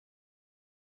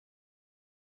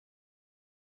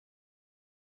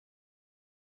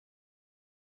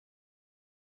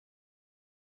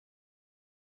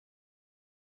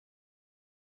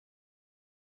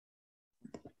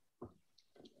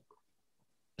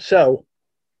So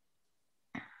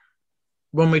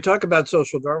when we talk about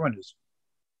social Darwinism,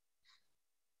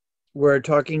 we're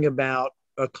talking about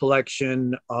a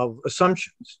collection of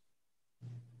assumptions,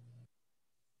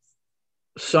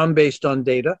 some based on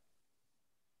data,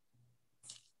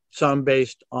 some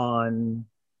based on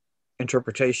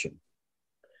interpretation,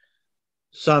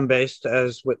 some based,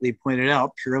 as Whitley pointed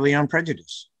out, purely on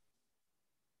prejudice.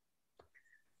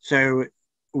 So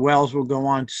Wells will go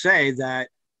on to say that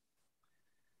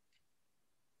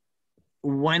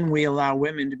when we allow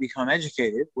women to become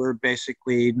educated, we're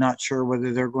basically not sure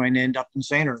whether they're going to end up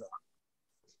insane or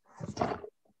not.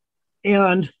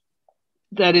 And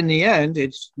that in the end,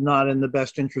 it's not in the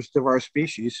best interest of our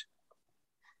species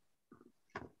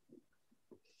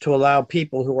to allow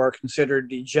people who are considered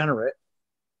degenerate,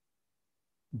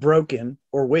 broken,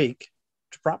 or weak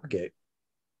to propagate.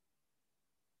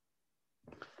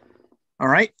 All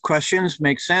right, questions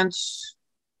make sense?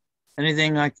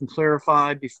 Anything I can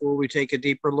clarify before we take a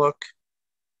deeper look?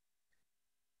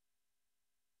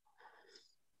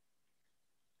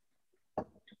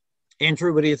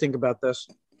 Andrew, what do you think about this?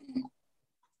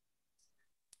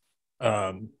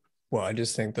 Well, I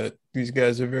just think that these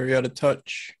guys are very out of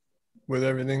touch with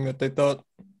everything that they thought.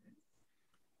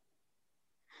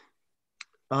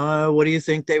 What do you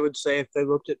think they would say if they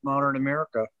looked at modern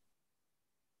America?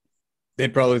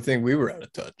 They'd probably think we were out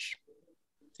of touch.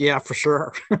 Yeah, for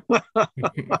sure. But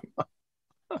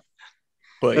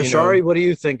Ashari, what do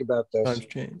you think about this? Times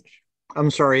change.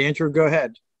 I'm sorry, Andrew, go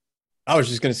ahead. I was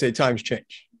just going to say times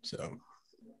change. So,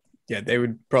 yeah, they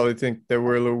would probably think that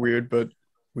we're a little weird, but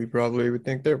we probably would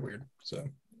think they're weird. So,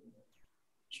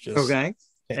 it's just okay.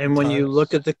 And when you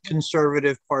look at the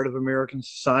conservative part of American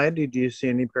society, do you see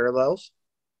any parallels?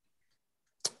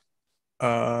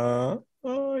 Yeah,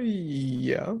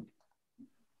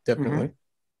 definitely.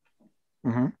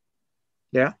 Mm-hmm.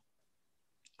 Yeah.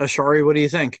 Ashari, what do you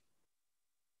think?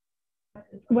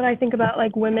 What I think about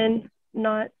like women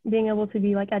not being able to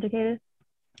be like educated.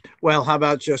 Well, how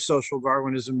about just social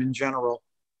Darwinism in general?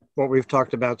 What we've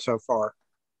talked about so far.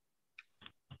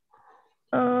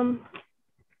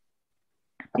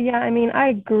 Yeah, I mean, I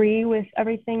agree with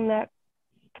everything that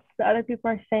the other people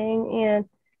are saying, and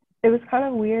it was kind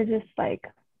of weird just like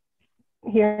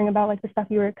hearing about like the stuff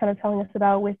you were kind of telling us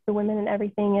about with the women and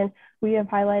everything, and we have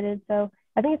highlighted. So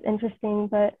I think it's interesting,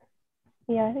 but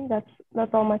yeah, I think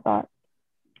that's all my thoughts.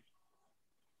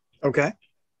 Okay,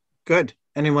 good.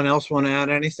 Anyone else want to add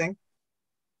anything?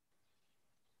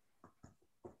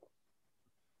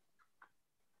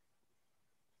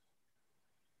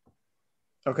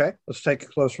 Okay, let's take a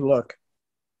closer look.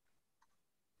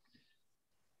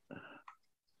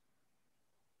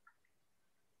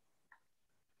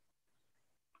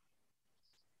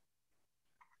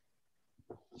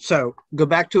 So go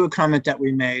back to a comment that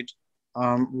we made.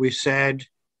 We said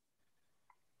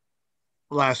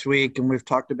last week, and we've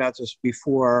talked about this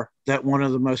before, that one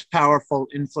of the most powerful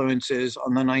influences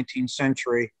on the 19th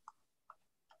century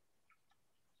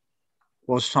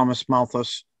was Thomas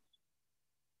Malthus.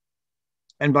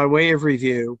 And by way of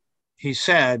review, he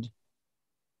said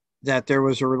that there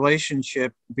was a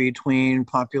relationship between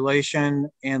population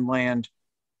and land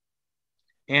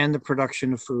and the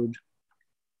production of food.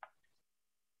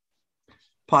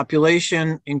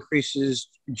 Population increases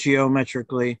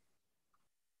geometrically.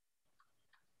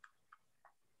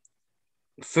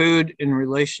 Food in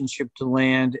relationship to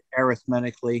land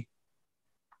arithmetically.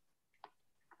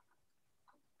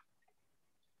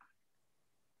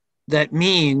 That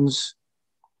means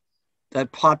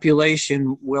that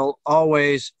population will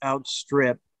always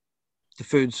outstrip the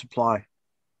food supply.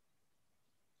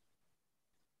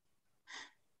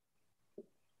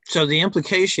 So the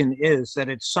implication is that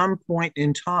at some point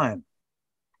in time,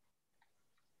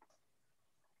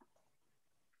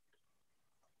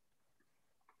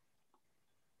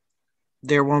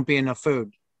 there won't be enough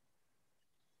food.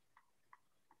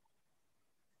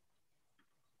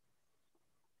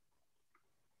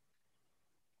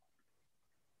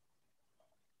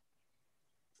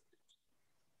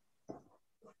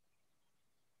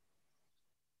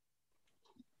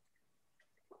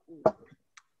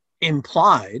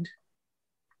 Implied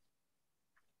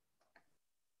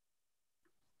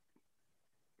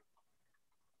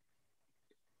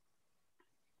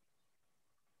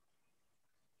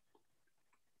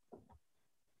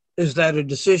is that a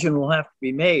decision will have to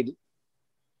be made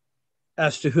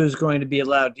as to who's going to be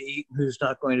allowed to eat and who's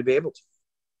not going to be able to.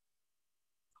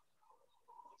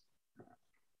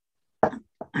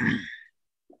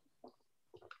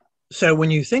 So when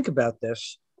you think about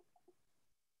this,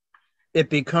 it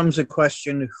becomes a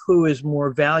question of who is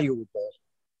more valuable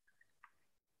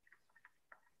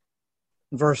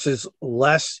versus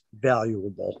less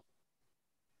valuable.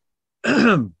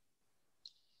 And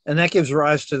that gives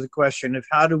rise to the question of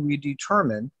how do we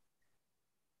determine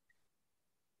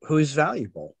who's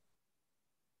valuable?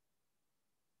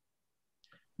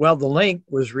 Well, the link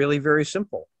was really very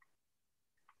simple.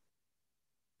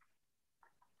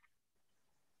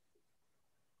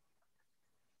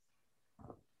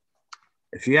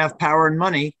 If you have power and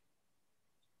money,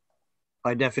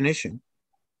 by definition,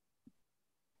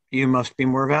 you must be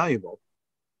more valuable.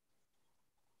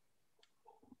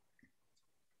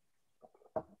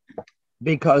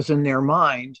 Because in their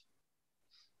mind,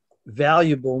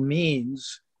 valuable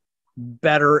means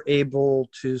better able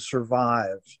to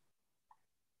survive.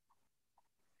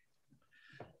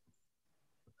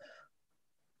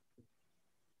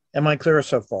 Am I clear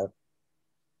so far?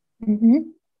 Mm-hmm.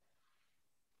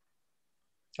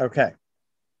 Okay.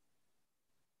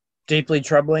 Deeply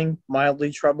troubling,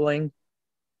 mildly troubling?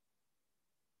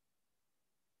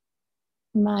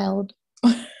 Mild.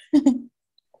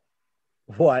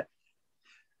 What?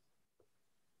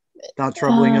 Not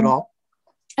troubling at all?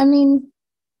 I mean,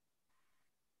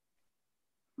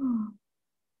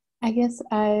 I guess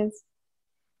I've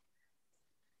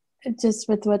just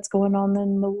with what's going on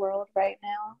in the world right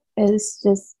now, is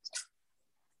just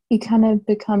you kind of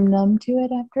become numb to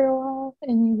it after a while,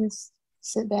 and you just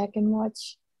sit back and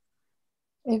watch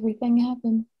everything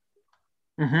happen.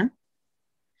 Mm-hmm.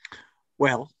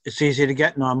 Well, it's easy to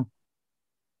get numb.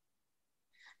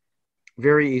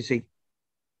 Very easy.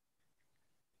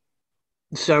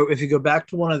 So if you go back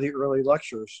to one of the early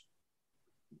lectures,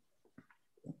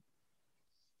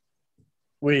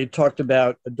 we talked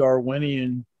about a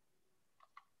Darwinian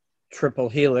triple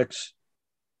helix.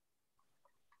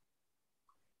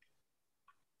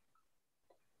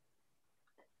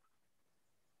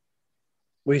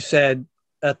 We said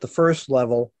at the first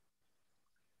level,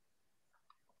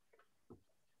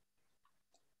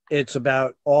 it's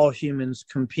about all humans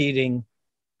competing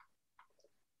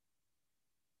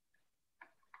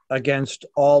against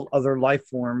all other life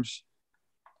forms.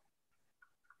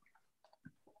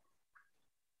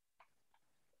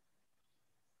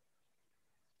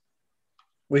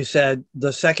 We said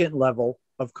the second level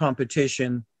of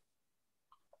competition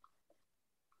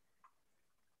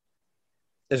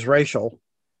is racial.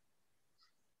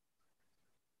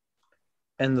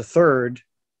 And the third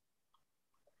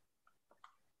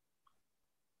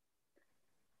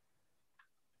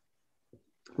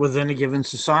within a given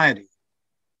society.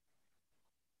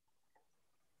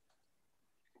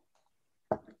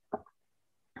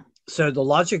 So the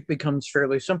logic becomes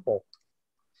fairly simple.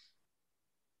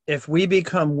 If we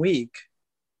become weak,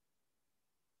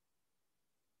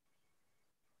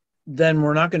 then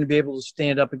we're not going to be able to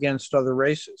stand up against other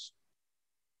races.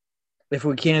 If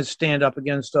we can't stand up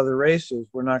against other races,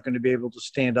 we're not going to be able to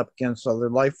stand up against other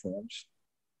life forms.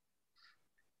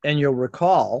 And you'll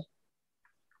recall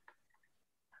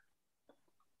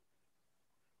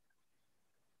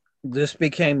this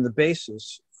became the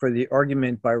basis for the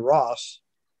argument by Ross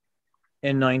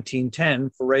in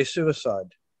 1910 for race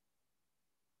suicide,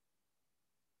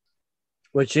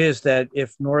 which is that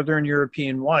if Northern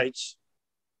European whites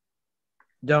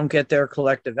don't get their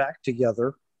collective act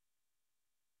together,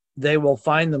 they will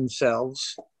find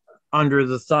themselves under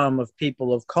the thumb of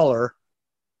people of color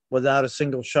without a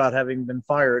single shot having been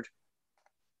fired.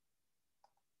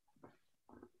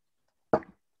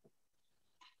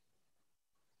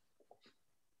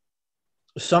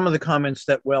 Some of the comments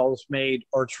that Wells made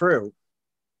are true.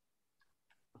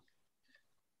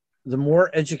 The more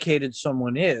educated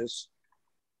someone is,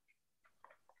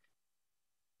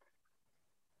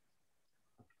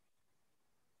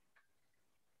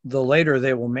 the later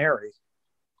they will marry.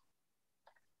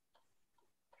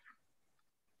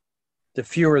 The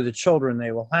fewer the children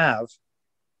they will have.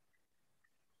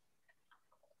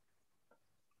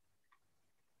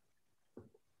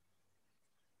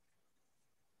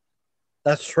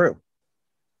 That's true.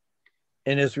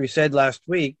 And as we said last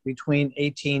week, between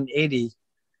 1880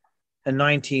 and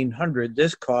 1900,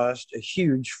 this caused a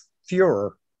huge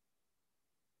furor.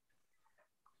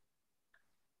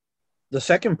 The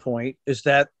second point is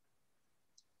that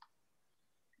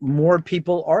more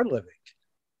people are living.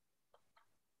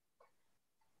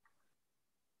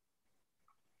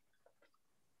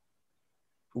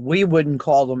 We wouldn't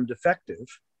call them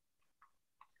defective,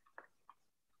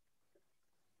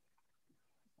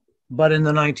 but in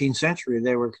the 19th century,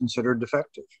 they were considered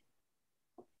defective.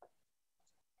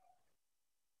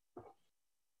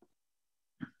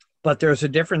 But there's a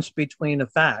difference between a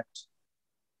fact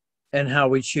and how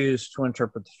we choose to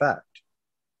interpret the fact.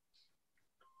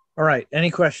 All right,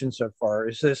 any questions so far?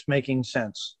 Is this making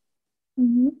sense?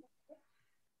 Mm-hmm.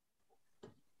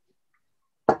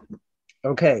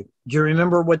 Okay. Do you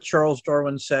remember what Charles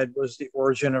Darwin said was the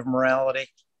origin of morality?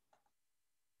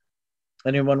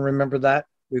 Anyone remember that?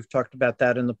 We've talked about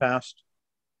that in the past.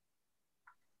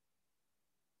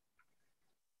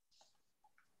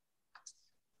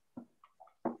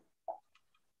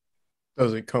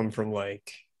 Does it come from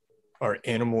like our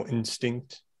animal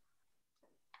instinct?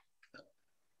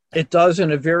 It does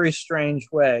in a very strange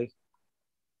way.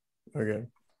 Okay.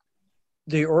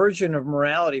 The origin of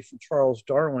morality for Charles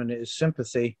Darwin is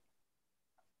sympathy.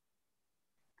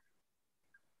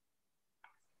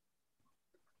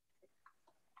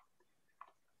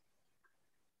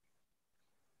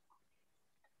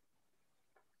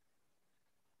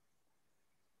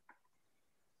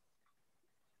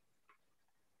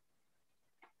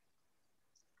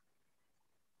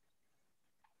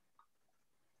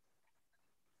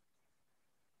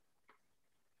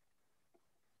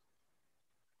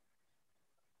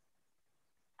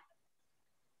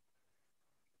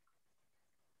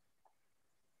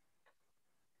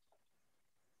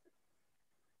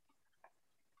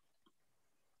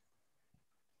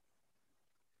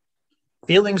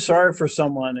 Feeling sorry for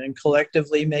someone and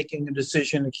collectively making a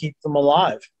decision to keep them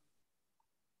alive.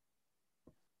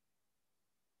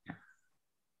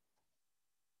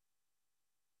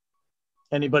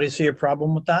 Anybody see a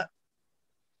problem with that?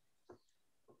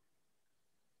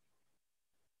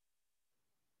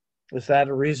 Is that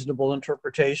a reasonable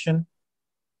interpretation?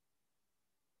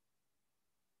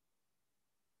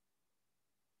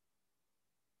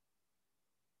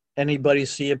 Anybody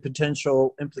see a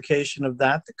potential implication of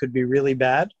that that could be really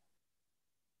bad?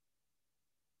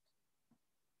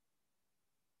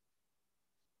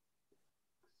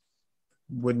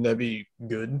 Wouldn't that be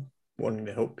good? Wanting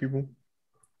to help people?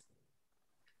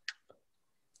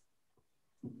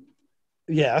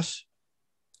 Yes.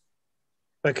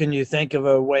 But can you think of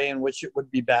a way in which it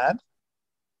would be bad?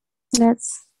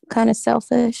 That's kind of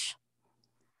selfish.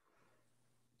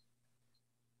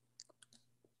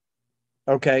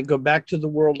 Okay, go back to the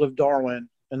world of Darwin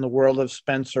and the world of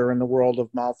Spencer and the world of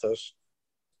Malthus.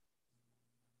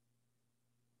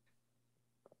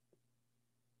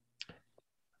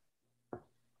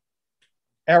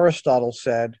 Aristotle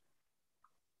said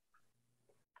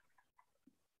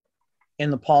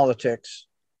in the Politics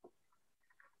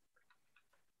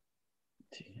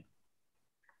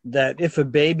that if a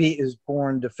baby is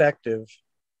born defective,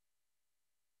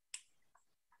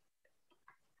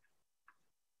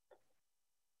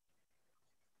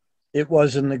 it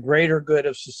was in the greater good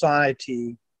of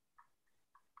society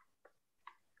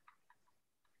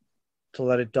to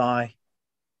let it die.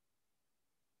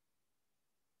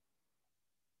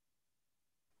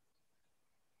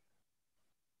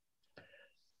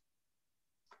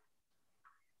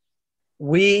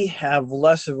 We have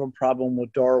less of a problem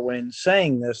with Darwin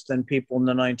saying this than people in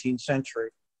the 19th century.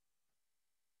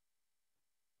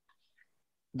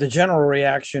 The general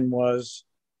reaction was,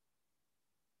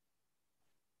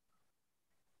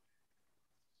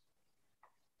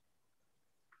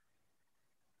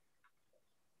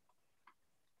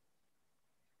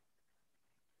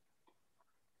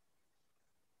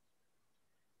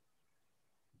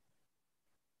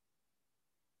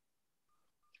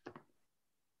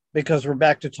 because we're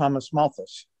back to Thomas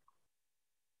Malthus.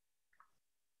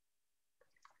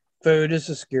 Food is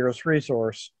a scarce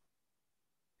resource.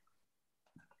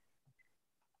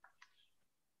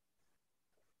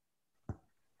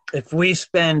 If we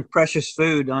spend precious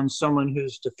food on someone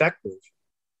who's defective,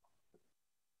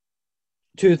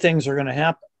 two things are going to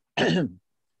happen.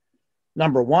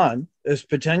 Number one is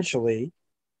potentially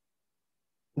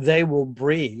they will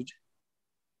breed.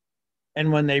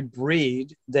 And when they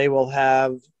breed, they will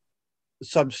have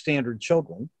substandard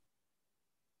children.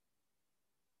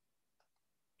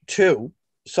 Two,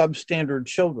 substandard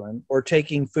children, or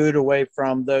taking food away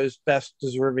from those best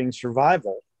deserving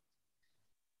survival,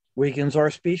 weakens our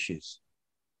species.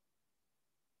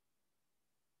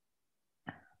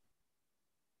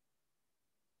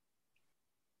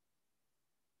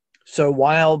 So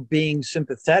while being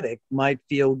sympathetic might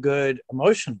feel good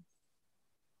emotionally,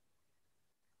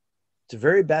 it's a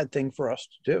very bad thing for us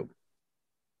to do.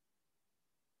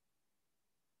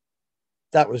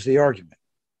 That was the argument.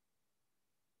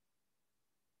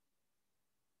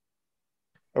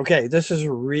 Okay, this is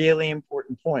a really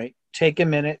important point. Take a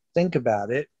minute, think about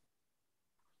it.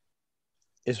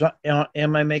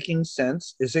 Am I making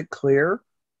sense? Is it clear?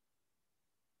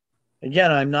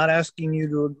 Again, I'm not asking you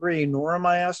to agree, nor am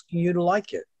I asking you to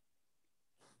like it.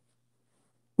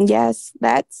 Yes,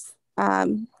 that's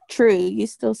true. You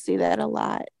still see that a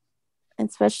lot,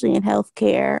 especially in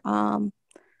healthcare.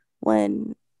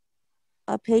 when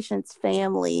a patient's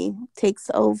family takes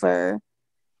over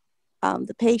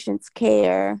the patient's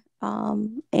care,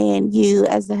 and you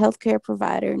as the healthcare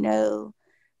provider know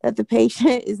that the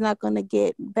patient is not going to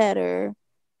get better,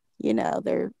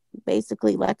 they're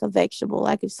basically like a vegetable.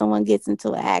 Like if someone gets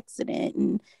into an accident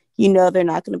and they're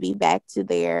not going to be back to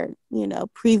their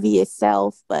previous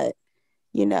self, but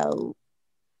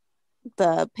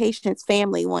the patient's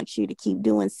family wants you to keep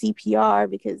doing CPR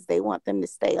because they want them to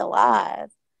stay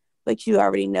alive, but you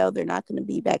already know they're not going to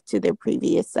be back to their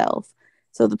previous self.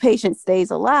 So the patient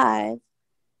stays alive,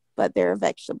 but they're a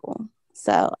vegetable.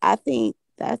 So I think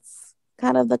that's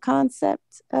kind of the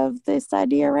concept of this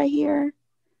idea right here.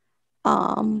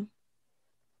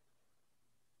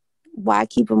 Why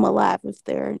keep them alive if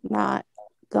they're not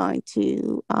going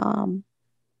to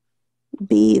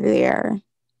be their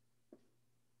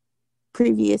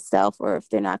previous self, or if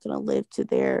they're not going to live to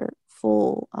their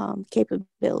full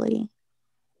capability?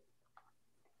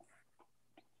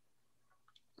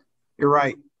 You're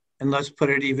right. And let's put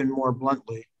it even more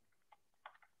bluntly.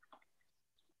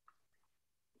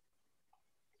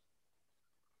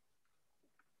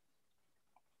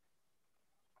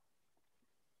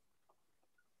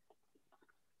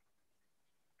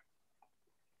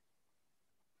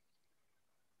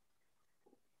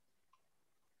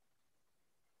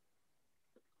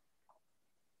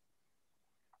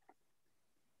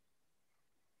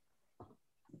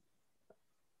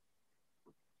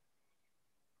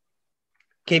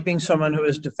 Keeping someone who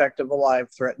is defective alive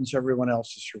threatens everyone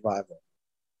else's survival.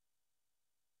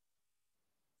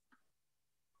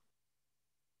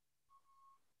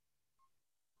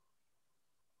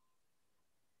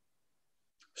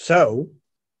 So,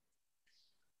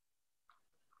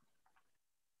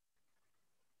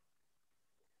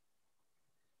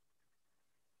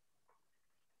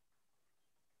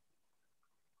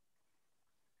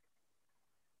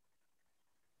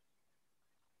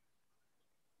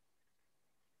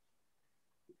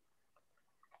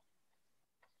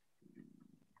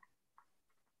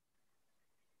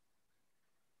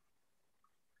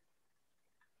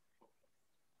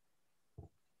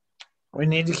 we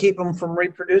need to keep them from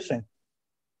reproducing.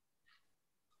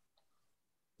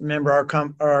 Remember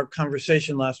our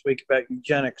conversation last week about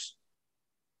eugenics.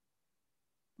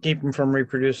 Keep them from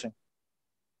reproducing.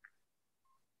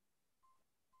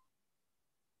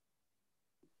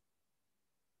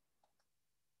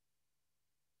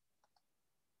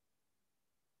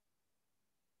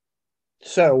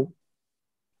 So,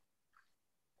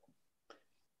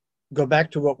 go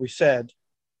back to what we said.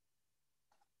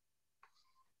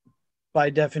 By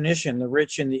definition, the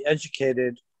rich and the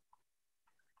educated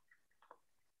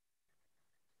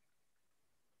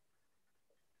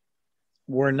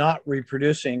were not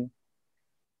reproducing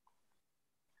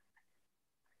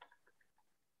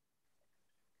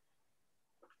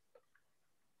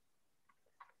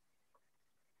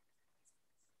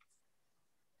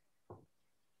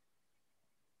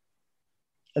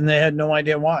and they had no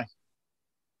idea why.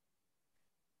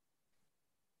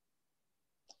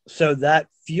 So that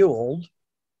fueled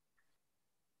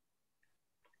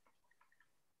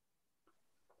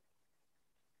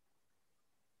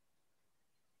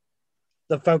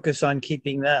the focus on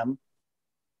keeping them,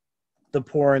 the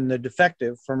poor and the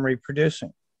defective, from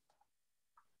reproducing.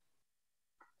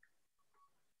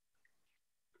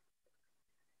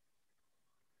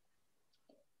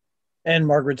 And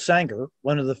Margaret Sanger,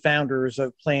 one of the founders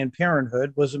of Planned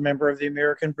Parenthood, was a member of the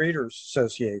American Breeders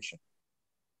Association.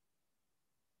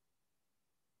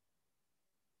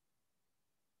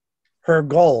 Her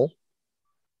goal,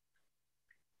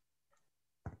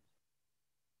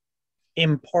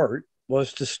 in part,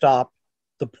 was to stop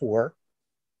the poor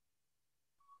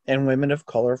and women of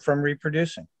color from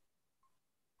reproducing.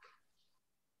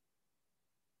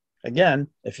 Again,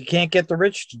 if you can't get the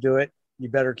rich to do it, you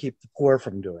better keep the poor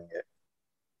from doing it.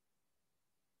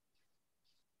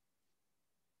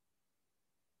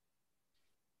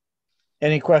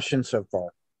 Any questions so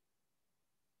far?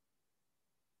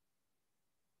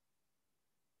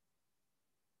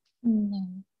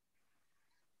 No.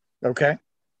 Okay.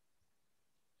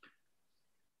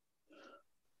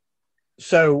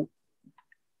 So,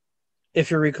 if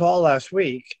you recall last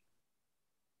week,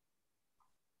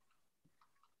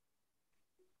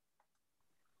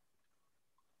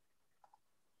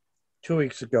 two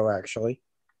weeks ago, actually,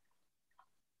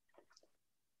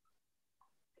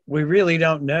 we really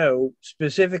don't know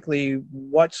specifically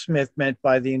what Smith meant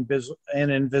by an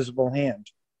invisible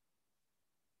hand.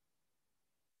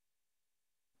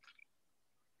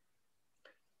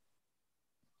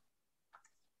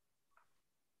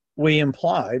 We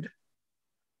implied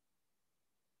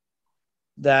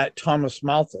that Thomas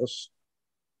Malthus,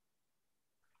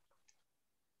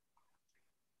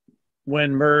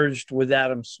 when merged with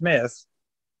Adam Smith,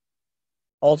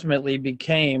 ultimately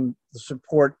became the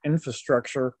support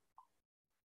infrastructure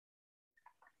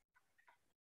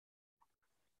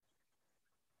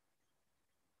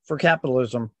for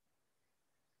capitalism.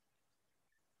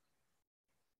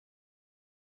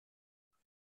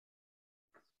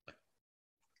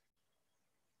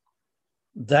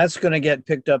 That's going to get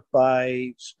picked up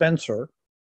by Spencer.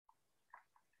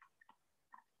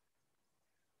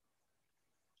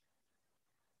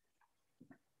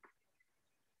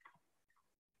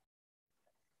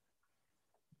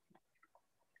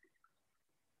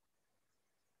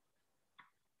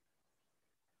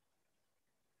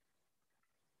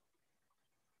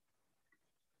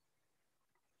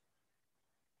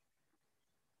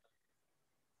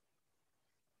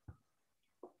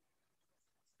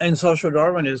 And social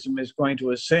Darwinism is going to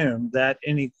assume that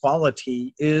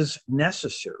inequality is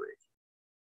necessary.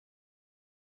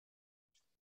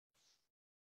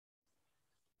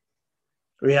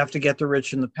 We have to get the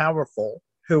rich and the powerful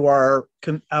who are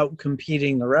out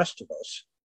competing the rest of us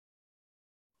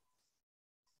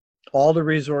all the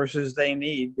resources they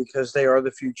need because they are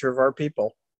the future of our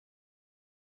people.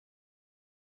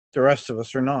 The rest of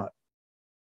us are not.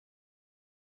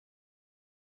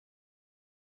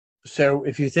 So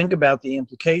if you think about the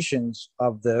implications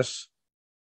of this,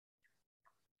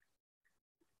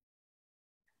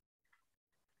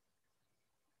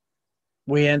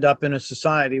 we end up in a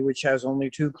society which has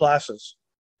only two classes: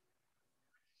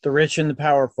 the rich and the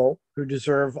powerful, who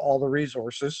deserve all the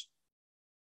resources,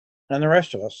 and the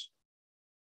rest of us.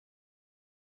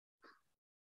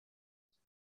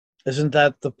 Isn't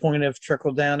that the point of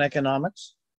trickle-down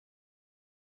economics?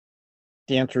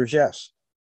 The answer is yes.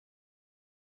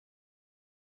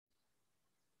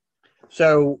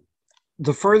 So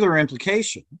the further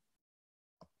implication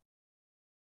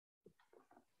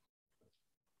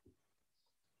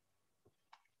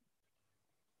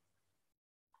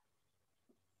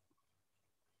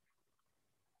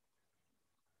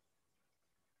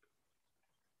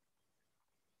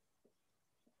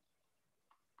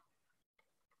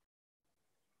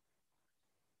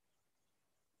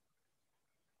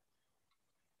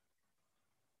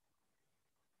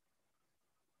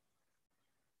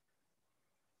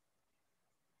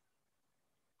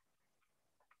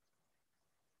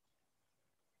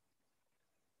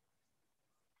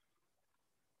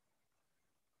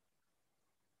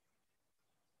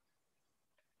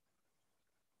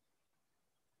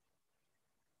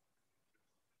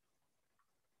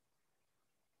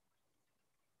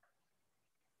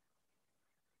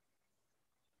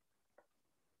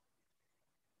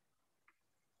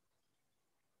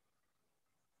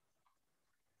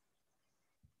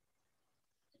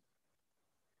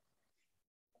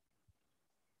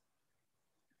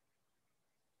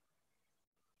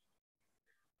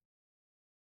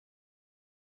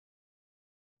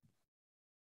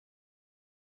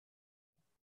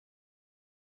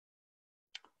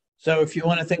So if you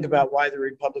want to think about why the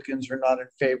Republicans are not in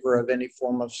favor of any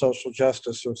form of social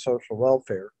justice or social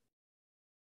welfare,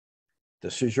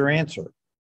 this is your answer.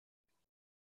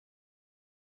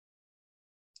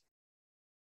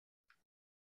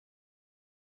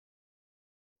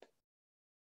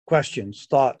 Questions,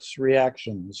 thoughts,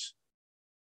 reactions?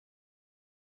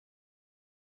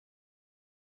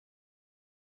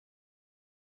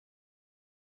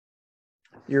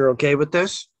 You're okay with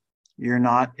this? You're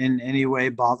not in any way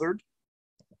bothered?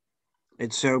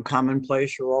 It's so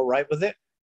commonplace, you're all right with it?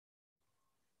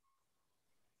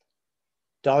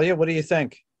 Dahlia, what do you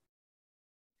think?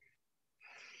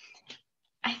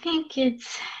 I think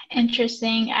it's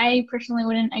interesting. I personally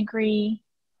wouldn't agree.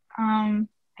 I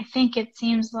think it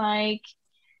seems like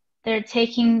they're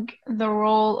taking the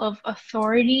role of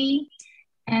authority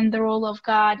and the role of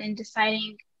God in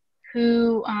deciding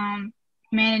who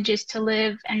manages to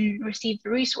live and receive the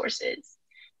resources.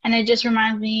 And it just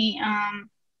reminds me,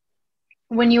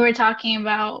 when you were talking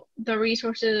about the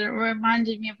resources, it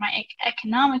reminded me of my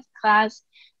economics class,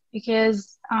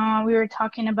 because we were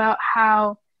talking about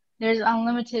how there's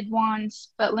unlimited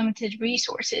wants but limited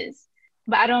resources.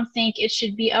 But I don't think it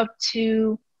should be up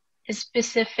to a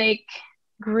specific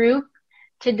group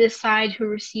to decide who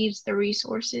receives the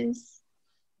resources.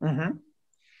 Mm-hmm.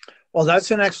 Well,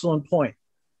 that's an excellent point.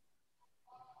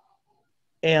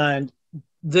 And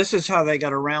this is how they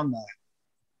got around that.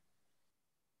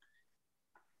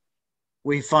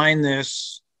 We find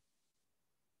this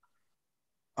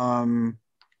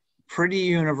pretty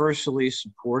universally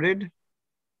supported.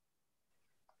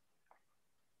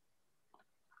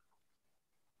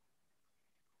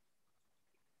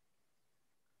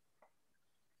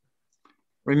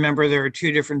 Remember, there are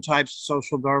two different types of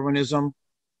social Darwinism.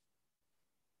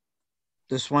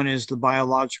 This one is the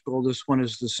biological, this one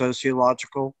is the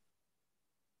sociological.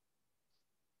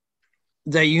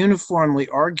 They uniformly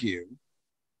argue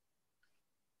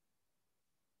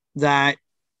that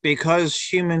because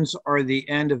humans are the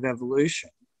end of evolution,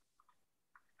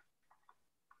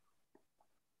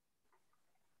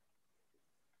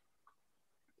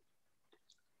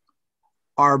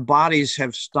 our bodies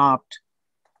have stopped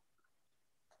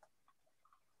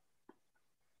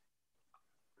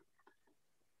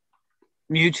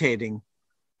mutating.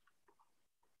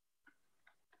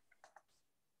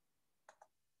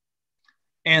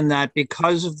 And that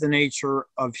because of the nature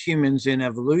of humans in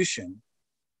evolution,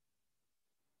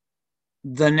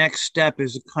 the next step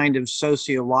is a kind of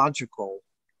sociological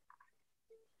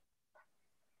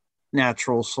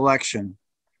natural selection.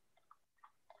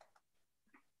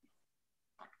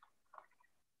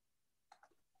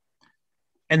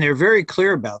 And they're very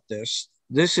clear about this.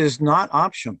 This is not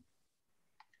optional.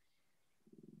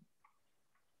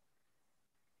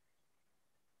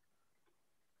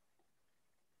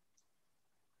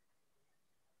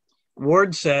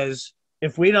 Ward says,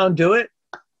 if we don't do it,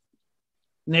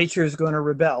 nature is going to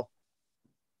rebel.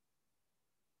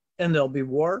 And there'll be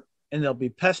war, and there'll be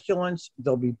pestilence,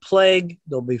 there'll be plague,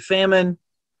 there'll be famine.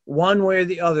 One way or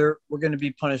the other, we're going to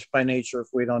be punished by nature if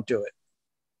we don't do it.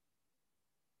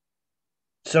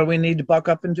 So we need to buck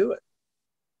up and do it.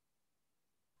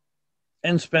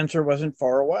 And Spencer wasn't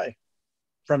far away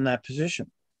from that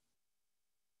position.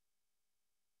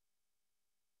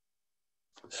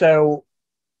 So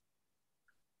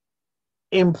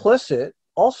implicit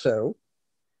also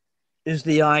is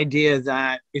the idea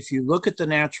that if you look at the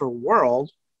natural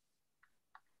world,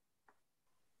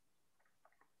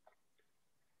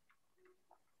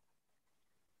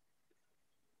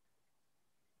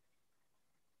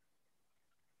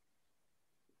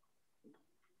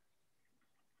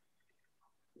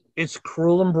 it's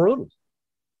cruel and brutal.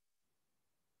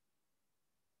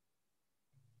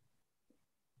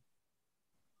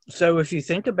 So if you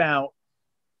think about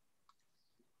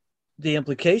the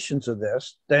implications of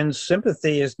this, then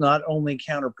sympathy is not only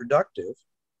counterproductive,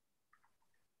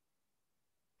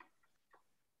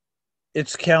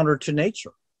 it's counter to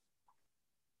nature.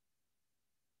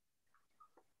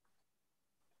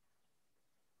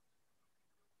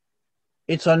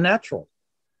 It's unnatural.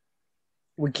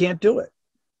 We can't do it.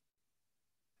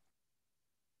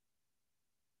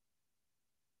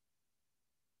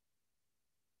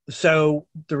 So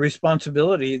the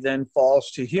responsibility then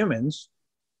falls to humans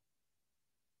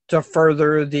to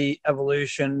further the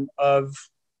evolution of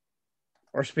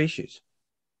our species.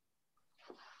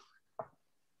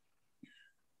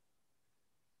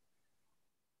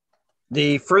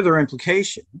 The further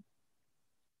implication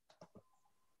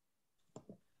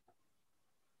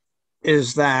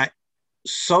is that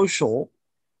social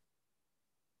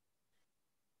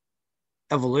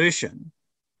evolution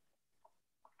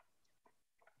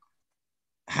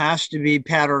has to be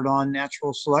patterned on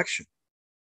natural selection.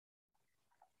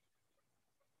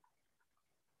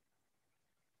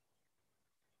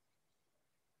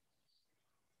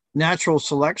 Natural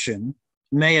selection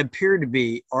may appear to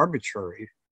be arbitrary,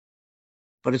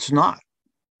 but it's not.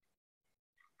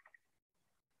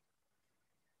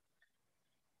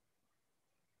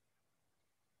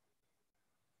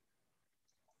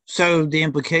 So the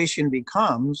implication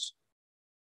becomes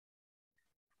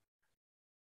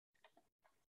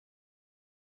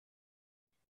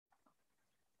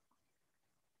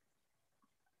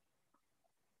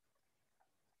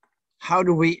how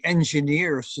do we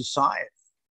engineer society?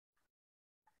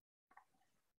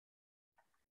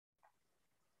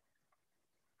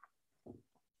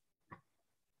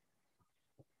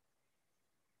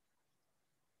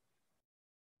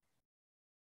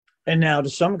 And now, to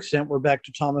some extent, we're back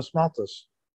to Thomas Malthus.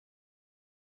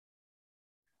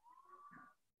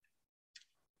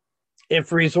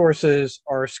 If resources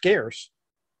are scarce,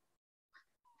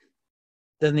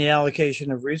 then the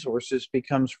allocation of resources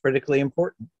becomes critically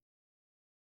important.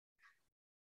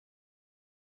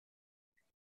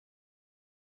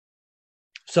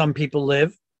 Some people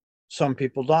live, some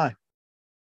people die.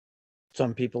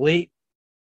 Some people eat,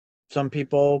 some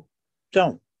people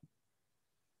don't.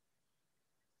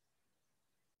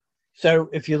 So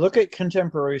if you look at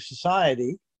contemporary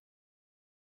society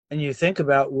and you think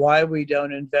about why we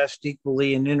don't invest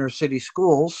equally in inner city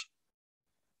schools,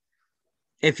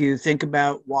 if you think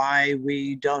about why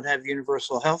we don't have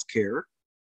universal health care,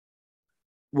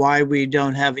 why we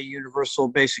don't have a universal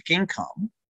basic income,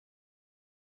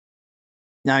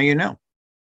 now you know.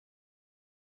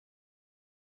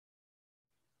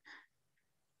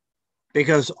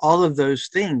 because all of those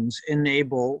things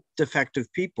enable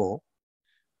defective people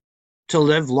to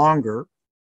live longer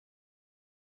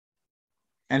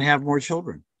and have more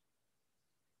children.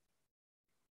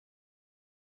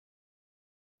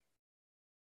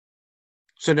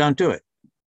 So don't do it.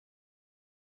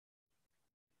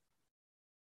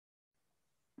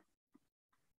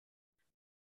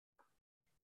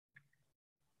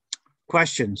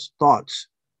 Questions, thoughts,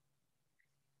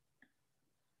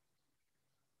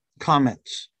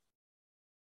 comments?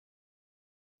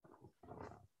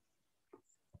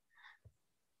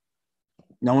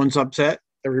 No one's upset.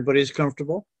 Everybody's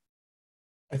comfortable.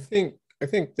 I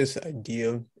think this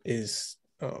idea is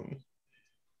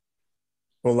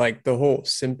well, like the whole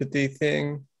sympathy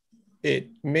thing, it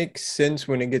makes sense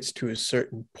when it gets to a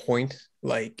certain point.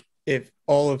 Like if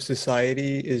all of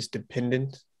society is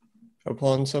dependent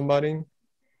upon somebody,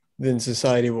 then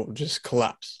society will just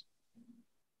collapse.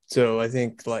 So I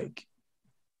think like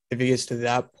if it gets to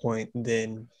that point,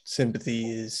 then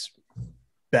sympathy is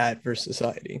bad for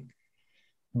society.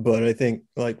 But I think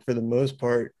like for the most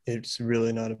part, it's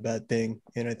really not a bad thing.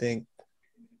 And I think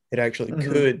it actually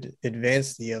could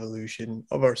advance the evolution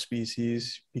of our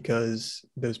species, because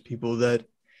those people that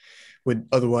would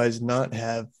otherwise not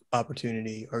have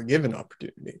opportunity are given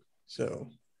opportunity. So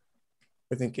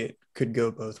I think it could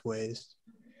go both ways.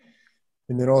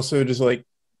 And then also just like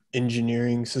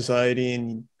engineering society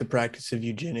and the practice of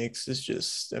eugenics is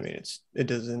just, I mean, it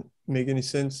doesn't make any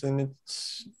sense, and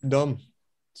it's dumb.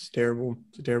 It's terrible.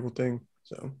 It's a terrible thing.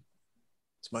 So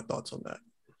that's my thoughts on that.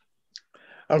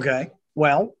 Okay.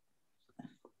 Well,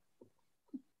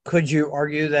 could you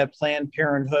argue that Planned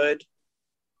Parenthood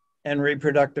and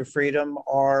reproductive freedom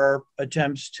are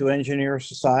attempts to engineer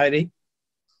society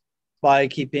by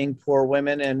keeping poor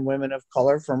women and women of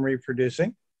color from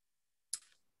reproducing?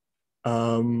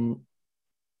 I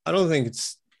don't think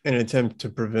it's an attempt to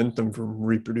prevent them from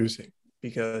reproducing,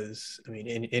 because I mean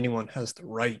anyone has the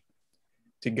right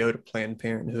to go to Planned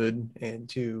Parenthood and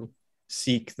to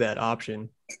seek that option.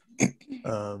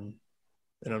 And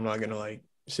I'm not gonna like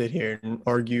sit here and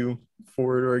argue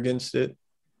for it or against it.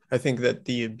 I think that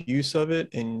the abuse of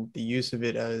it and the use of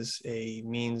it as a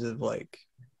means of like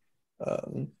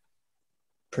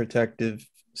protective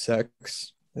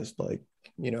sex is like,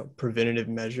 preventative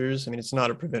measures. I mean, it's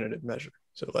not a preventative measure.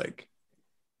 So like,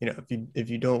 if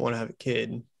you don't want to have a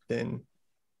kid, then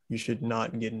you should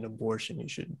not get an abortion. You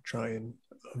should try and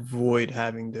avoid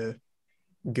having to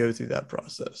go through that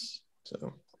process.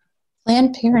 So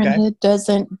Planned Parenthood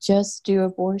doesn't just do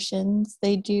abortions.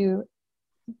 They do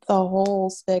the whole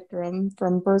spectrum,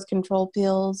 from birth control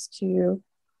pills to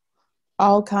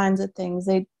all kinds of things.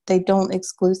 They don't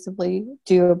exclusively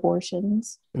do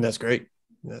abortions. And that's great.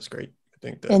 That's great. I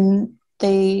think that. And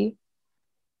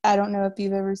I don't know if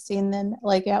you've ever seen them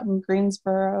like out in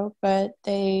Greensboro, but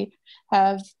they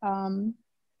have,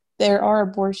 there are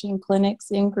abortion clinics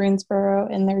in Greensboro,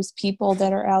 and there's people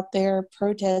that are out there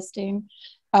protesting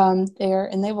there,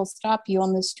 and they will stop you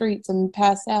on the streets and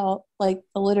pass out like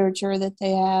the literature that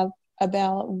they have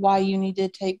about why you need to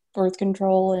take birth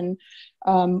control, and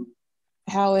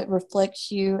how it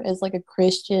reflects you as like a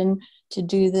Christian to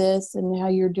do this, and how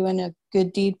you're doing a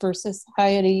good deed for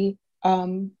society.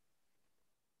 So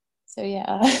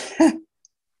yeah.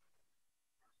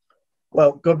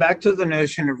 Well, go back to the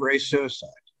notion of race suicide.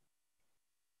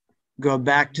 Go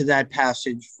back to that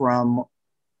passage from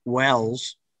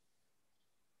Wells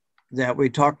that we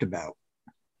talked about.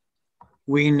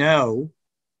 We know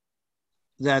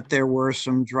that there were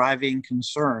some driving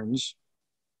concerns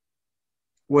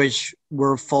which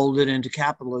were folded into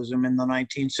capitalism in the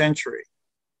 19th century.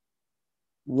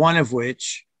 One of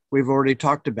which we've already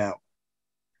talked about.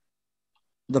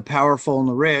 The powerful and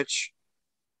the rich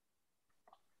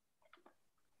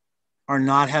are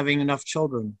not having enough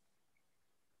children.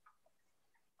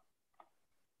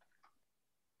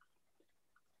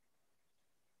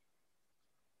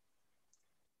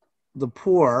 The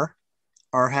poor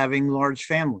are having large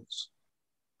families.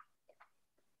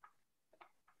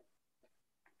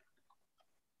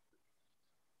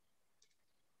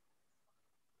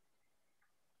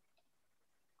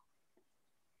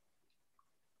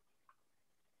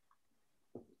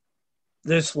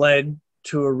 This led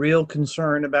to a real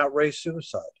concern about race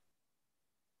suicide.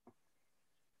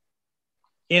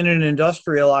 In an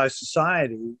industrialized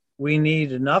society, we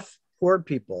need enough poor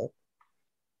people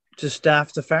to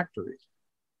staff the factories.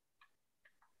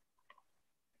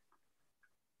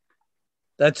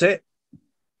 That's it.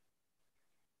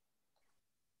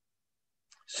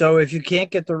 So if you can't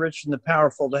get the rich and the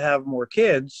powerful to have more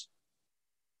kids,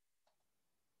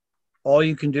 all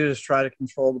you can do is try to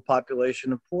control the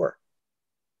population of poor.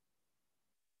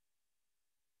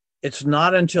 It's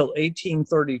not until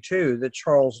 1832 that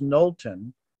Charles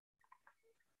Knowlton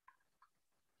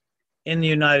in the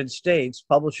United States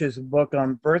publishes a book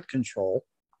on birth control,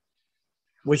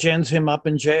 which ends him up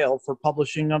in jail for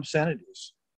publishing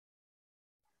obscenities.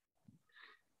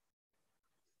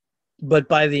 But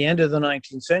by the end of the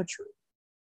 19th century,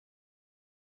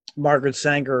 Margaret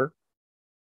Sanger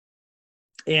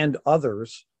and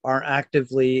others are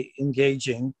actively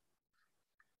engaging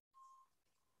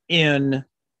in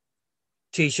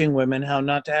teaching women how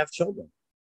not to have children.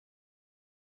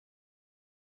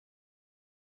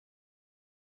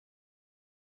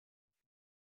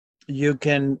 You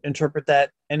can interpret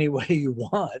that any way you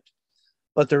want,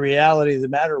 but the reality of the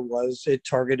matter was it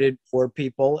targeted poor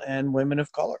people and women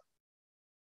of color.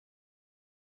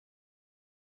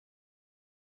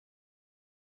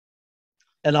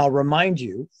 And I'll remind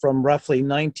you, from roughly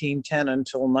 1910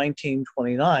 until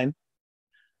 1929,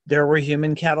 there were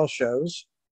human cattle shows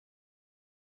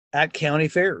at county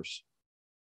fairs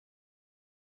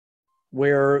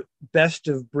where best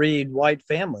of breed white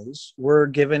families were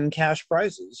given cash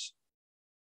prizes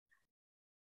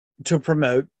to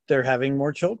promote their having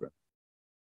more children.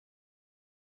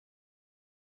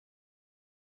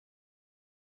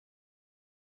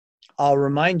 I'll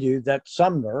remind you that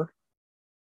Sumner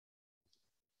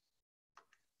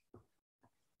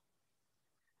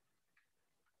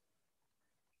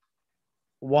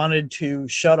wanted to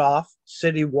shut off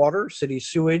city water, city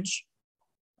sewage,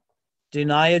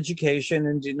 deny education,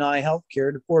 and deny health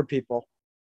care to poor people.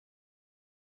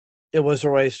 It was a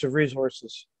waste of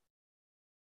resources.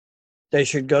 They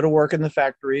should go to work in the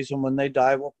factories, and when they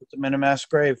die, we'll put them in a mass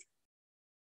grave.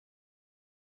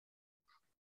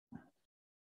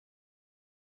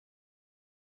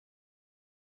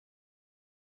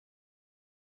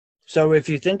 So if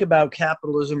you think about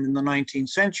capitalism in the 19th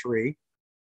century,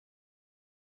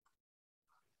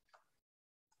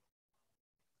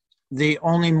 the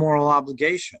only moral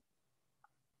obligation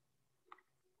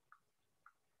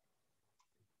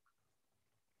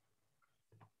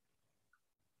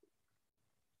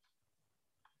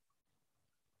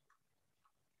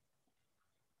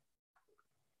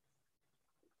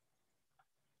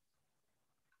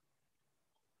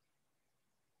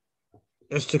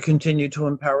is to continue to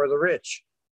empower the rich.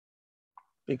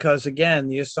 Because again,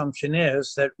 the assumption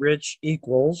is that rich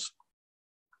equals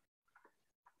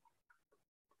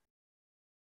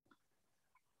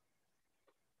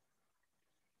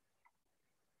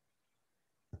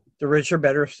the rich are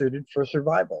better suited for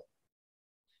survival.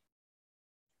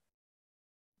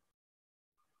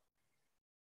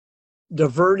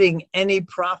 Diverting any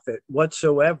profit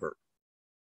whatsoever,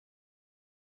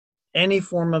 any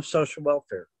form of social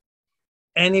welfare,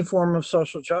 any form of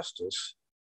social justice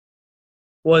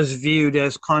was viewed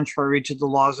as contrary to the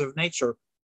laws of nature.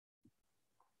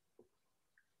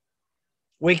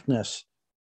 Weakness.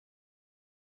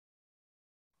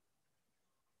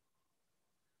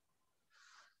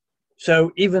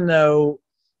 So even though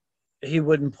he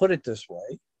wouldn't put it this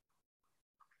way,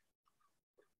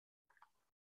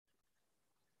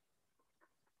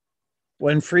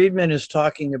 when Friedman is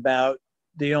talking about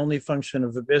the only function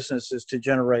of a business is to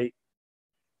generate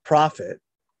profit,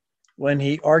 when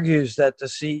he argues that the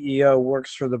CEO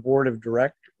works for the board of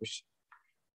directors,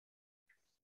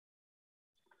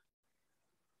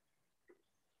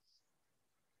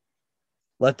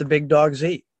 let the big dogs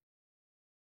eat.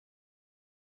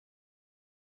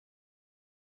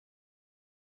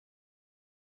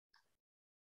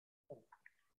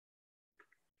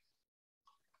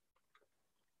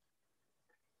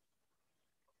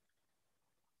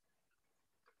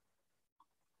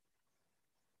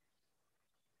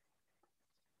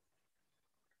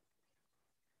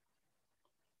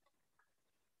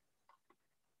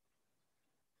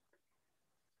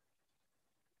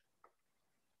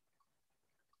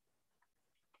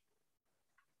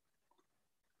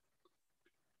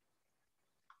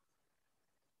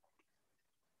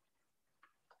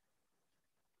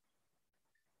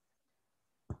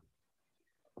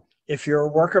 If you're a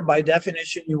worker, by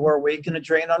definition, you are weak and a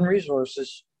drain on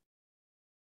resources.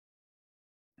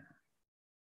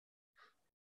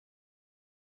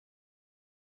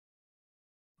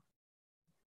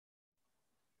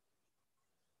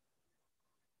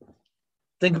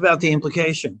 Think about the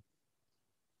implication.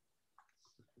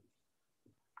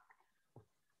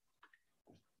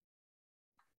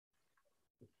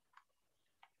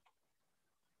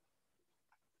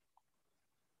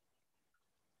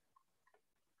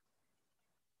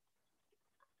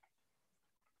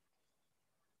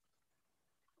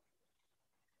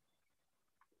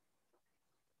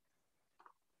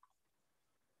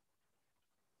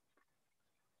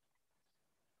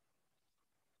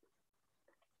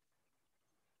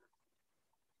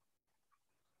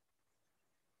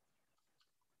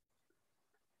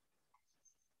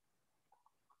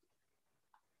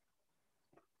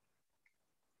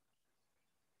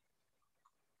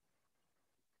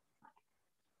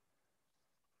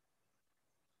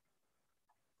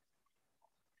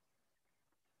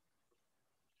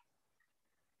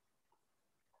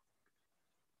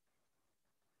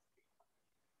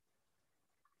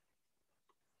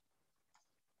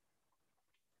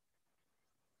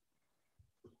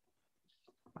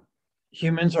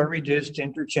 Humans are reduced to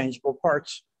interchangeable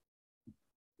parts.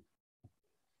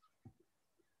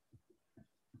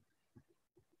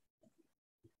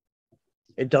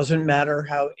 It doesn't matter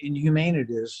how inhumane it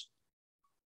is.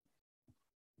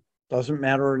 Doesn't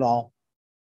matter at all.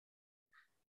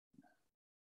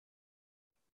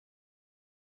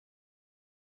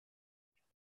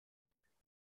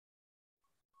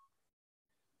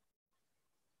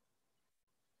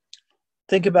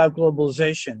 Think about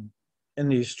globalization in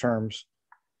these terms.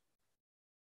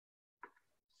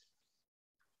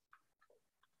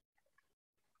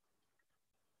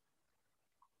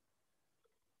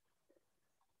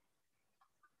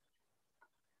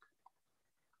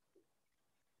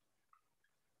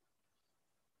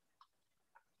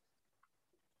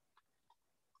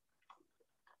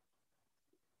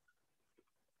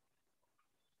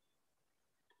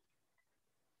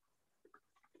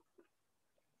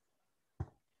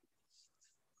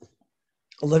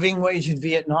 A living wage in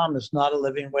Vietnam is not a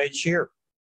living wage here.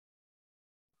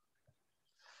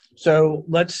 So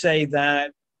let's say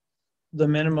that the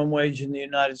minimum wage in the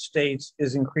United States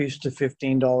is increased to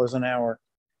 $15 an hour.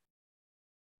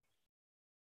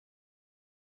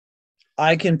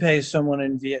 I can pay someone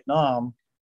in Vietnam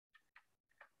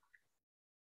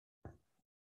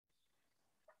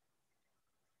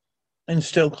and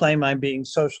still claim I'm being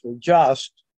socially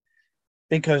just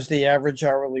because the average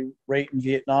hourly rate in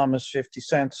Vietnam is 50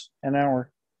 cents an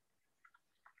hour.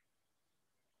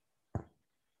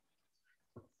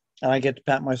 And I get to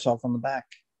pat myself on the back.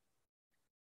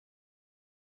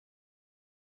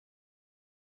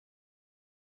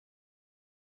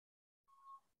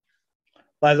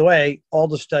 By the way, all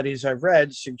the studies I've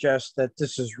read suggest that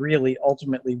this is really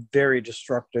ultimately very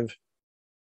destructive.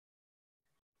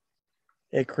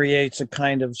 It creates a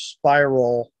kind of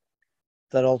spiral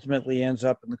that ultimately ends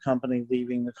up in the company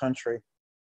leaving the country.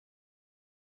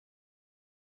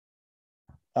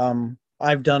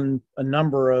 I've done a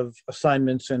number of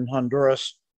assignments in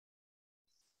Honduras,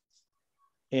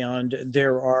 and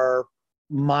there are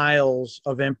miles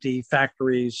of empty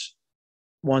factories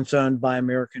once owned by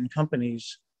American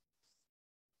companies,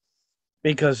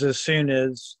 because as soon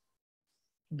as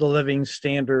the living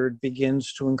standard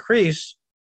begins to increase,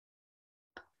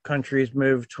 countries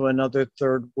move to another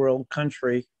third world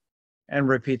country and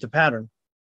repeat the pattern.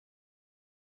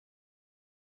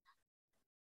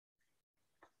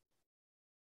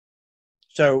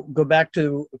 So go back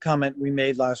to a comment we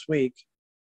made last week.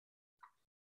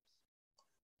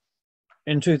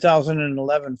 In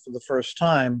 2011, for the first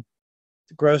time,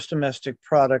 the gross domestic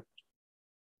product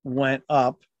went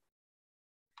up.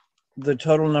 The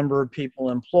total number of people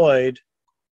employed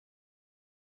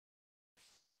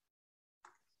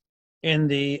in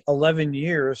the 11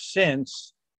 years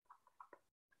since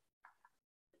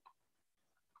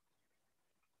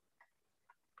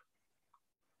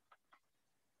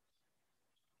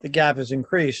the gap has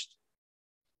increased.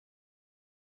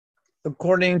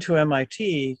 According to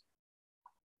MIT,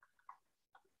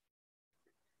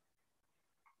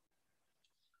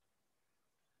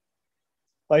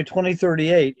 by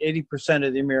 2038, 80%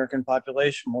 of the American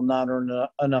population will not earn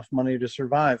enough money to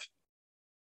survive.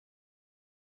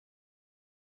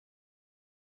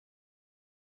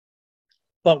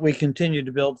 But we continue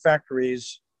to build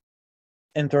factories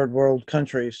in third world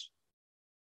countries,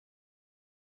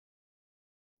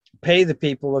 pay the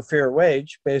people a fair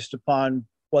wage based upon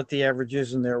what the average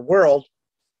is in their world.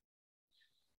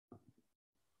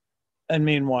 And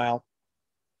meanwhile,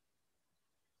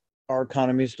 our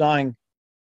economy is dying.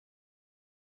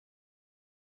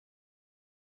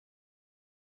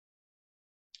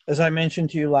 As I mentioned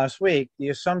to you last week, the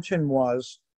assumption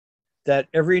was that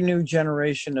every new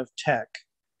generation of tech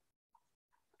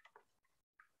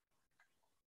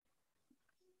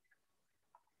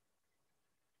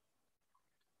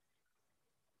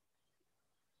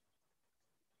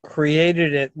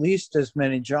created at least as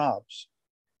many jobs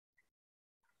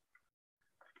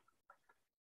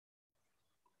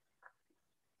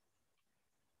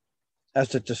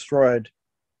as it destroyed.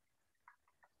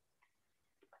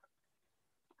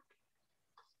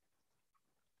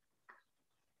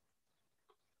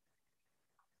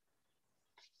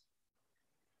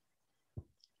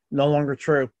 No longer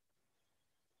true.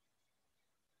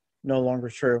 No longer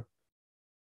true.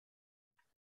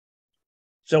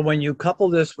 So when you couple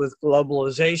this with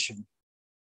globalization,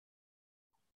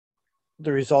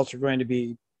 the results are going to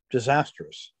be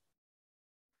disastrous.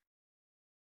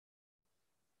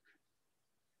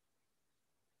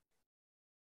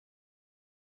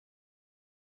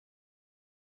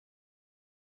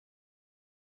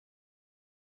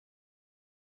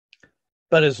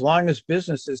 But as long as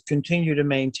businesses continue to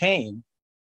maintain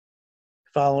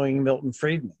following Milton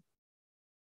Friedman,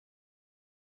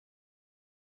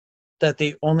 that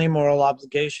the only moral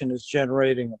obligation is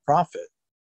generating a profit,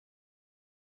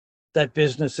 that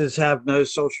businesses have no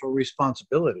social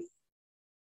responsibility.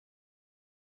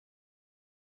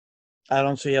 I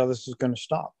don't see how this is going to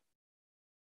stop.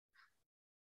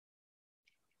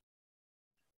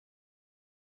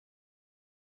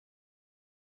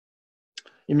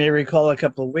 You may recall a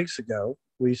couple of weeks ago,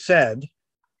 we said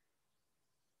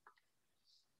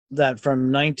that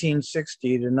from 1960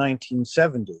 to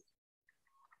 1970,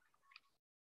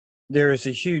 there is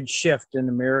a huge shift in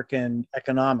American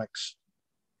economics,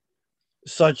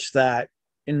 such that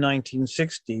in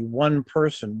 1960, one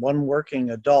person, one working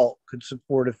adult, could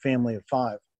support a family of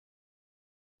 5.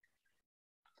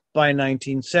 By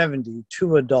 1970,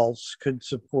 2 adults could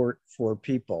support 4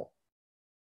 people.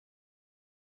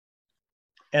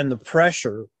 And the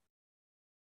pressure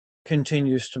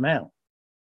continues to mount.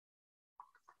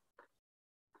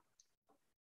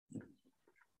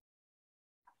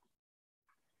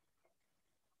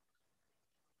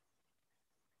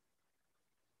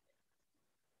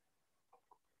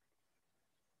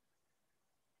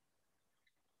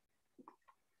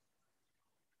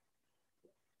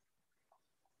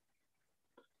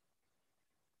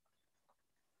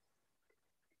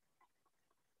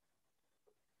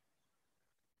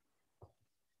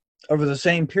 Over the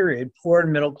same period, poor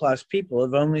and middle class people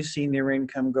have only seen their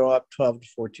income go up 12 to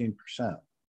 14%.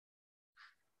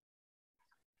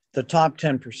 The top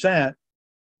 10%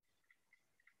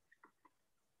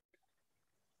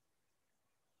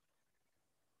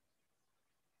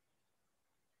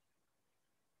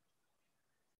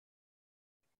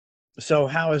 so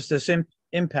how has this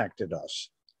impacted us?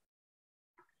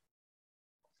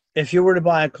 If you were to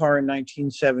buy a car in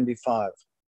 1975,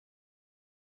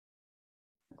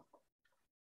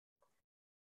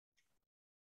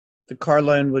 the car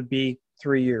loan would be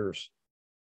 3 years.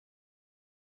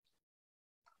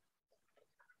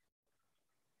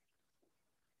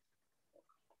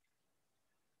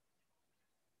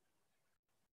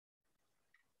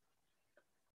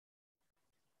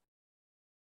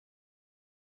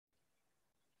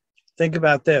 Think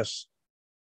about this.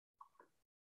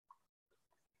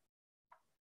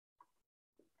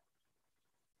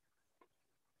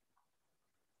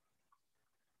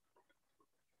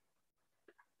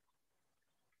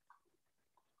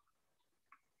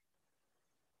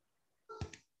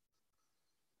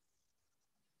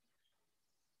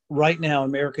 Right now,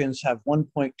 Americans have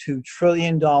 $1.2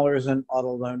 trillion in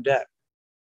auto loan debt.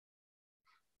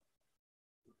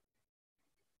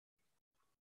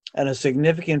 And a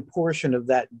significant portion of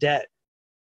that debt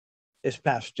is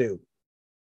past due.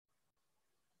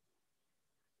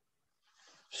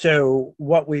 So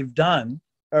what we've done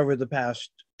over the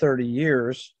past 30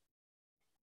 years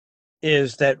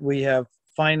is that we have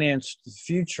financed the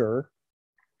future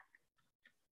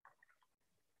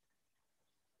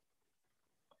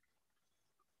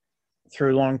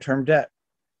through long-term debt.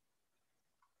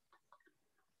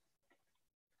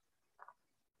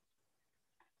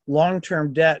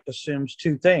 Long-term debt assumes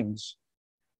 2 things.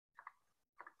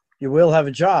 You will have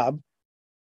a job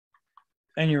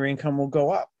and your income will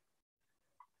go up.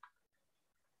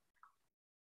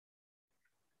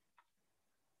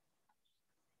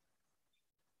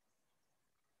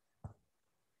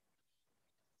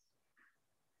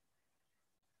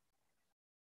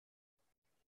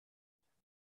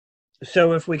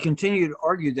 So if we continue to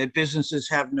argue that businesses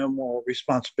have no moral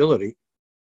responsibility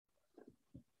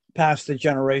past the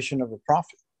generation of a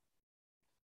profit,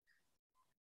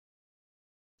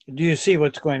 do you see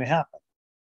what's going to happen?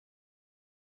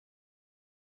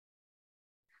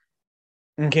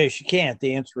 In case you can't,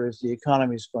 the answer is the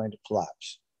economy is going to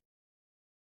collapse.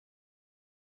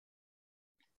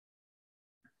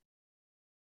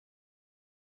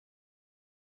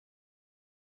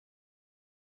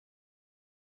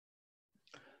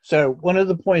 So one of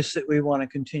the points that we want to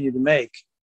continue to make,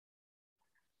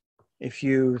 if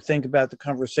you think about the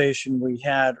conversation we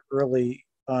had early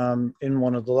in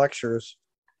one of the lectures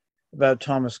about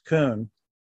Thomas Kuhn,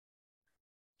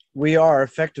 we are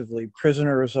effectively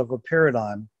prisoners of a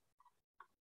paradigm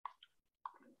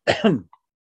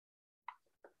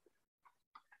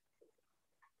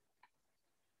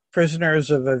prisoners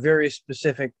of a very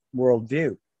specific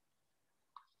worldview.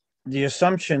 The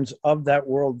assumptions of that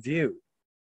worldview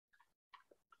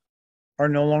are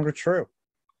no longer true.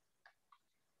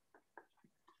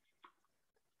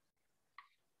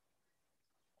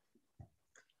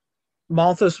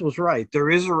 Malthus was right.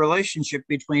 There is a relationship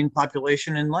between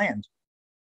population and land.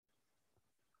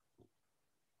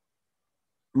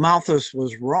 Malthus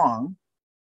was wrong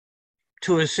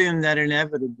to assume that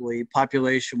inevitably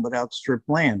population would outstrip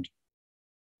land.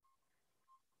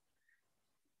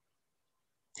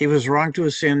 He was wrong to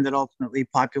assume that ultimately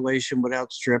population would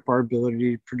outstrip our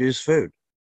ability to produce food.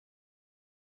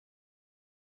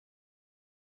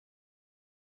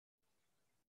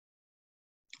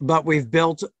 But we've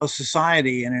built a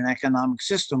society and an economic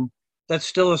system that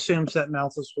still assumes that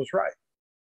Malthus was right.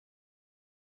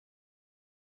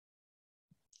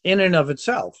 In and of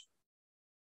itself,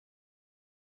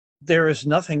 there is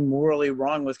nothing morally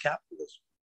wrong with capitalism.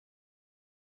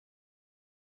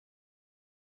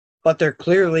 But there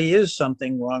clearly is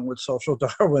something wrong with social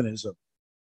Darwinism.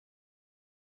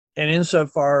 And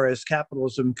insofar as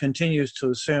capitalism continues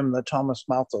to assume that Thomas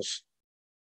Malthus,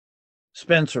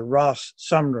 Spencer, Ross,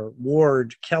 Sumner,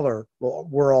 Ward, Keller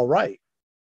were all right,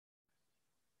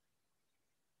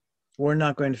 we're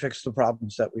not going to fix the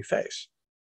problems that we face.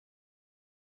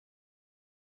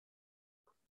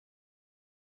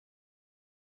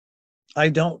 I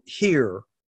don't hear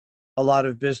a lot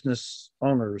of business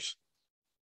owners,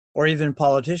 or even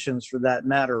politicians for that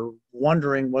matter,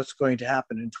 wondering what's going to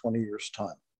happen in 20 years'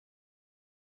 time.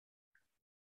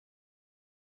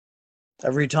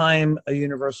 Every time a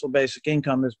universal basic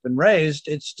income has been raised,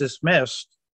 it's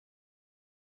dismissed,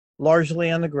 largely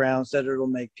on the grounds that it'll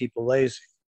make people lazy.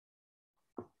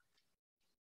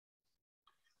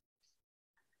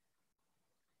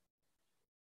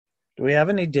 Do we have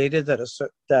any data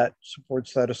that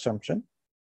supports that assumption?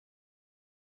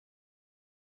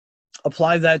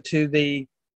 Apply that to the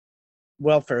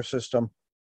welfare system.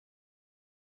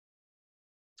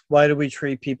 Why do we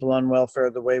treat people on welfare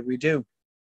the way we do?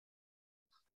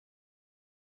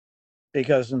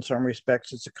 Because in some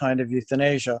respects, it's a kind of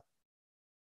euthanasia.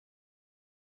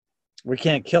 We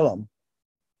can't kill them,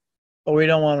 but we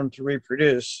don't want them to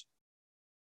reproduce,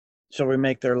 so we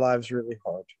make their lives really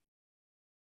hard.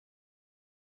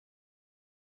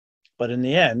 But in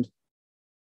the end,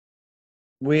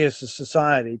 we as a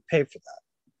society pay for that.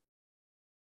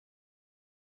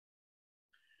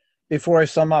 Before I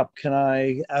sum up, can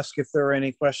I ask if there are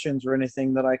any questions or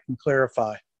anything that I can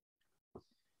clarify?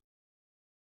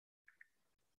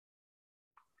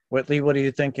 Whitley, what are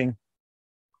you thinking?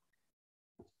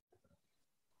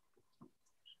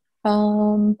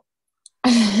 Well,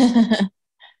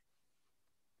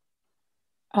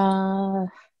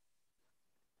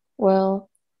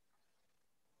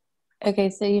 okay,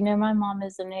 so my mom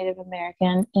is a Native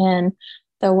American, and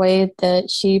the way that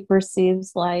she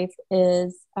perceives life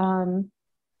is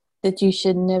that you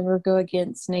should never go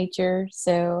against nature.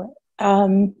 So,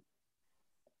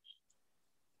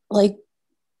 like,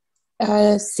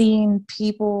 seeing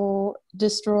people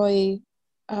destroy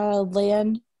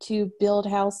land to build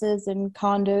houses and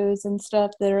condos and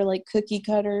stuff that are like cookie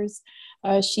cutters,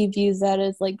 she views that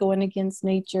as like going against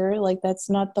nature. Like, that's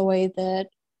not the way that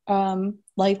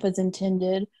life was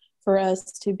intended, for us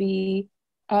to be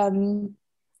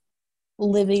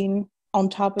living on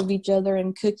top of each other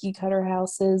in cookie cutter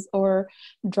houses or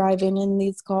driving in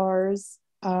these cars.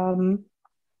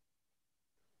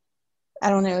 I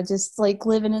don't know, just like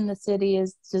living in the city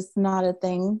is just not a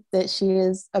thing that she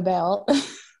is about.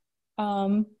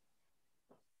 And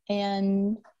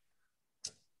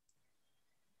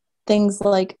things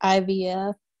like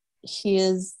IVF, she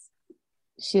is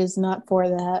not for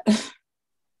that.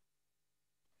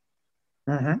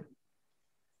 Mm-hmm.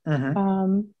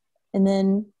 Mm-hmm. And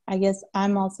then I guess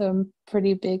I'm also a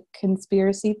pretty big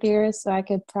conspiracy theorist, so I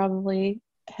could probably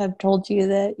have told you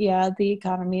that, yeah, the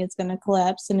economy is going to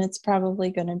collapse, and it's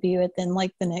probably going to be within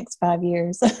like the next 5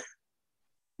 years.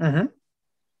 Mm-hmm.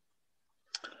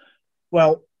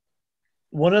 Well,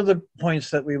 one of the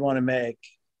points that we want to make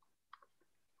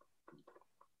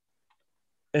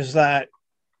is that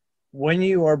when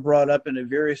you are brought up in a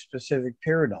very specific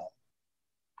paradigm,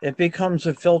 it becomes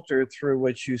a filter through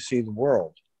which you see the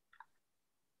world.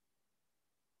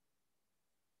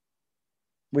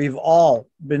 We've all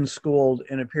been schooled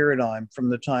in a paradigm from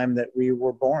the time that we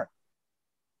were born.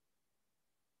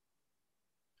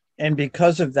 And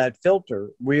because of that filter,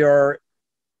 we are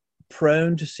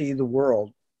prone to see the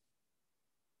world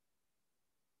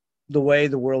the way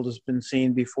the world has been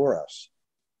seen before us,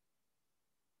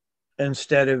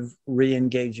 instead of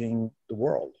re-engaging the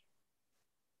world.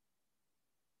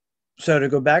 So to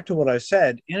go back to what I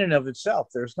said, in and of itself,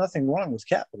 there's nothing wrong with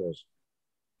capitalism.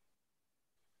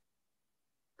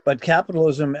 But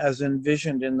capitalism as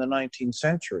envisioned in the 19th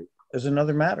century is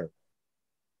another matter.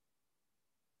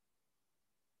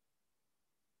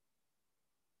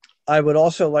 I would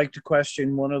also like to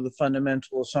question one of the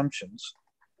fundamental assumptions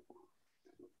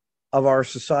of our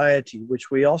society, which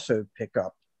we also pick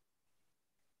up,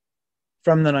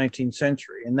 from the 19th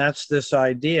century. And that's this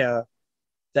idea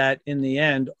that in the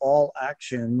end, all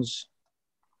actions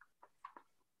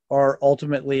are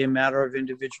ultimately a matter of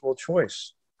individual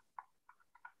choice.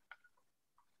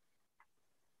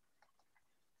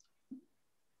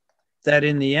 That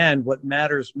in the end, what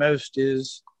matters most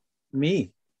is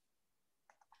me,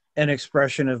 an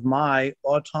expression of my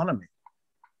autonomy.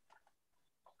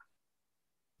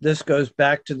 This goes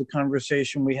back to the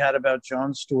conversation we had about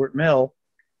John Stuart Mill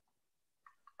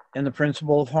and the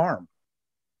principle of harm.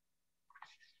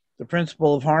 The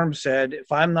principle of harm said,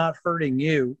 if I'm not hurting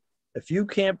you, if you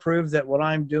can't prove that what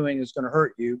I'm doing is going to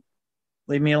hurt you,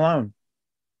 leave me alone.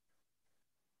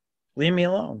 Leave me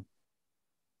alone.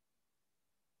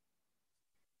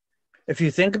 If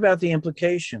you think about the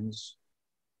implications,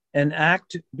 an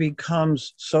act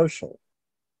becomes social.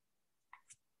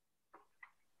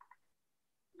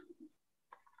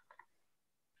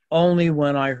 Only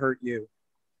when I hurt you.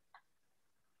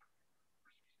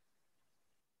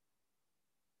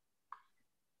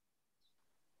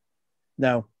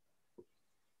 No.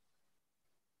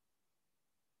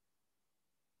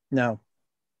 No.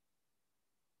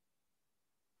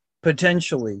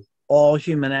 Potentially, all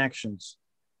human actions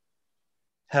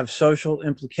have social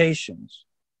implications,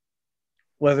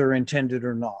 whether intended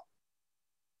or not.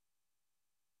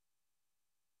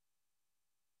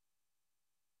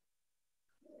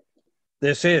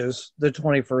 This is the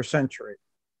 21st century.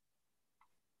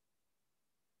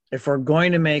 If we're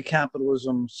going to make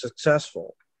capitalism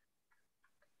successful,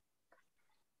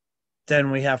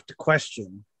 then we have to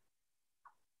question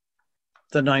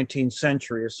the 19th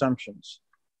century assumptions.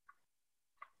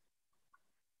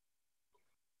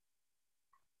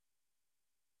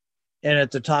 And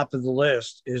at the top of the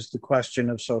list is the question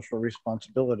of social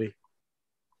responsibility.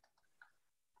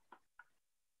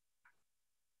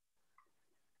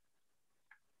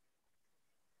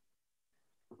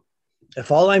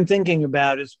 If all I'm thinking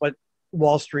about is what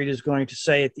Wall Street is going to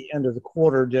say at the end of the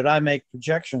quarter, did I make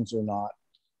projections or not?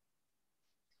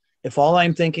 If all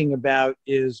I'm thinking about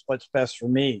is what's best for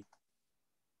me,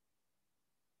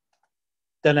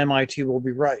 then MIT will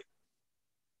be right.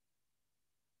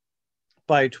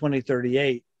 By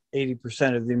 2038,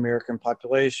 80% of the American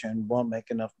population won't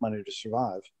make enough money to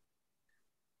survive.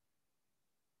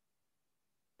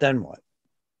 Then what?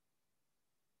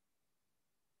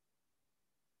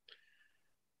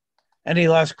 Any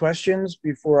last questions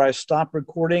before I stop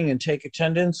recording and take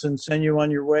attendance and send you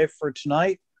on your way for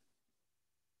tonight?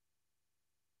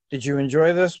 Did you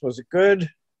enjoy this? Was it good?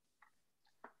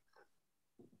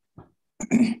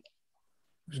 It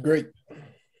was great.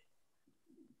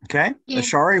 Okay. Yeah.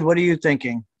 Ashari, what are you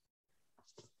thinking?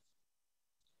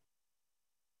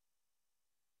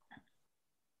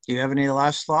 Do you have any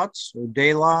last thoughts? Or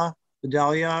Dela,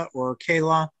 Vidalia, or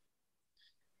Kayla?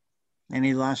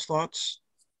 Any last thoughts?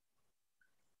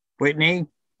 Whitney,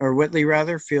 or Whitley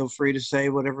rather, feel free to say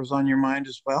whatever's on your mind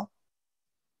as well.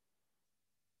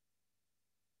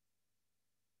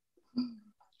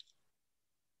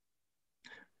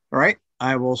 All right,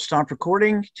 I will stop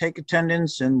recording, take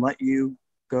attendance, and let you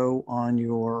go on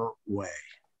your way.